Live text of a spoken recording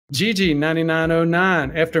Gigi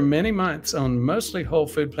 9909, after many months on mostly whole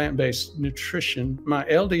food plant-based nutrition, my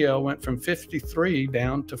LDL went from 53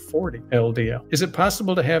 down to 40 LDL. Is it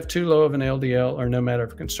possible to have too low of an LDL or no matter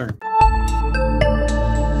of concern?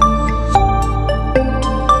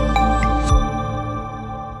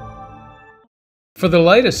 For the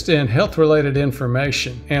latest in health-related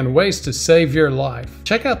information and ways to save your life,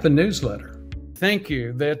 check out the newsletter. Thank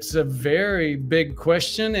you. That's a very big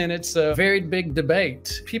question, and it's a very big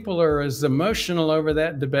debate. People are as emotional over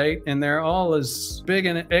that debate, and they're all as big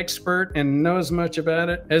an expert and know as much about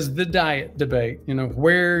it as the diet debate. You know,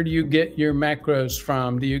 where do you get your macros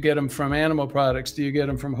from? Do you get them from animal products? Do you get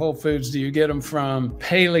them from whole foods? Do you get them from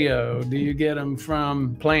paleo? Do you get them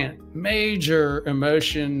from plant? Major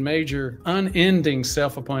emotion, major unending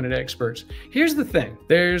self-appointed experts. Here's the thing.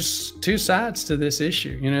 There's two sides to this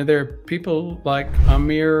issue. You know, there are people like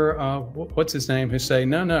Amir, what's his name, who say,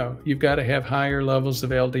 no, you've got to have higher levels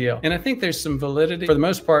of LDL. And I think there's some validity. For the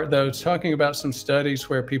most part, though, it's talking about some studies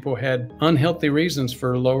where people had unhealthy reasons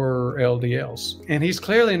for lower LDLs. And he's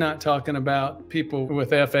clearly not talking about people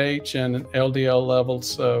with FH and LDL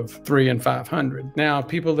levels of 300 and 500. Now,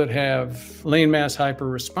 people that have lean mass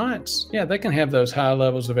hyperresponse, yeah, they can have those high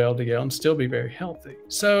levels of LDL and still be very healthy.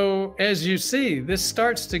 So as you see, this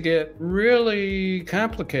starts to get really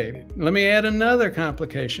complicated. Let me add another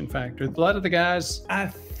complication factor. A lot of the guys, I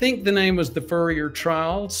think the name was the Fourier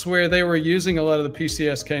trials, where they were using a lot of the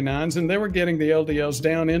PCSK9s and they were getting the LDLs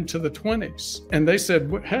down into the 20s. And they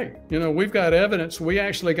said, hey, you know, we've got evidence. We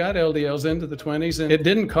actually got LDLs into the 20s and it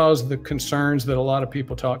didn't cause the concerns that a lot of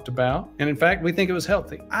people talked about. And in fact, we think it was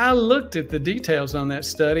healthy. I looked at the details on that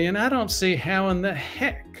study and I don't see how in the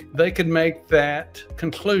heck they could make that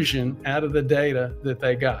conclusion out of the data that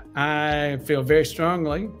they got. I feel very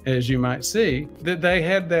strongly, as you might see, that they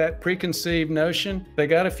had that preconceived notion. They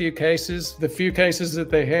got a few cases. The few cases that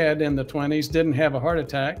they had in the 20s didn't have a heart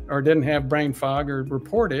attack or didn't have brain fog or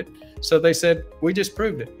report it. So they said, we just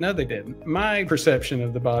proved it. No, they didn't. My perception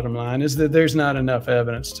of the bottom line is that there's not enough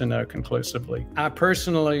evidence to know conclusively. I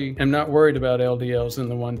personally am not worried about LDLs in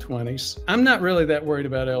the 120s. I'm not really that worried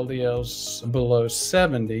about LDLs below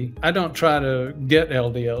 70. I don't try to get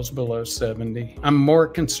LDLs below 70. I'm more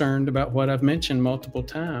concerned about what I've mentioned multiple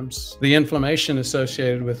times, the inflammation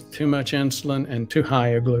associated with too much insulin and too high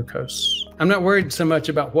a glucose. I'm not worried so much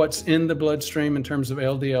about what's in the bloodstream in terms of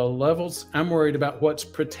LDL levels. I'm worried about what's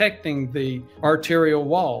protecting the arterial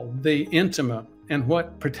wall, the intima. And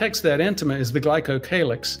what protects that intima is the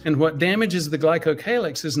glycocalyx. And what damages the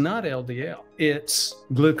glycocalyx is not LDL. It's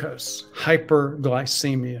glucose,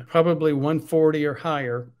 hyperglycemia, probably 140 or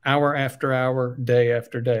higher, hour after hour, day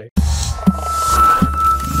after day.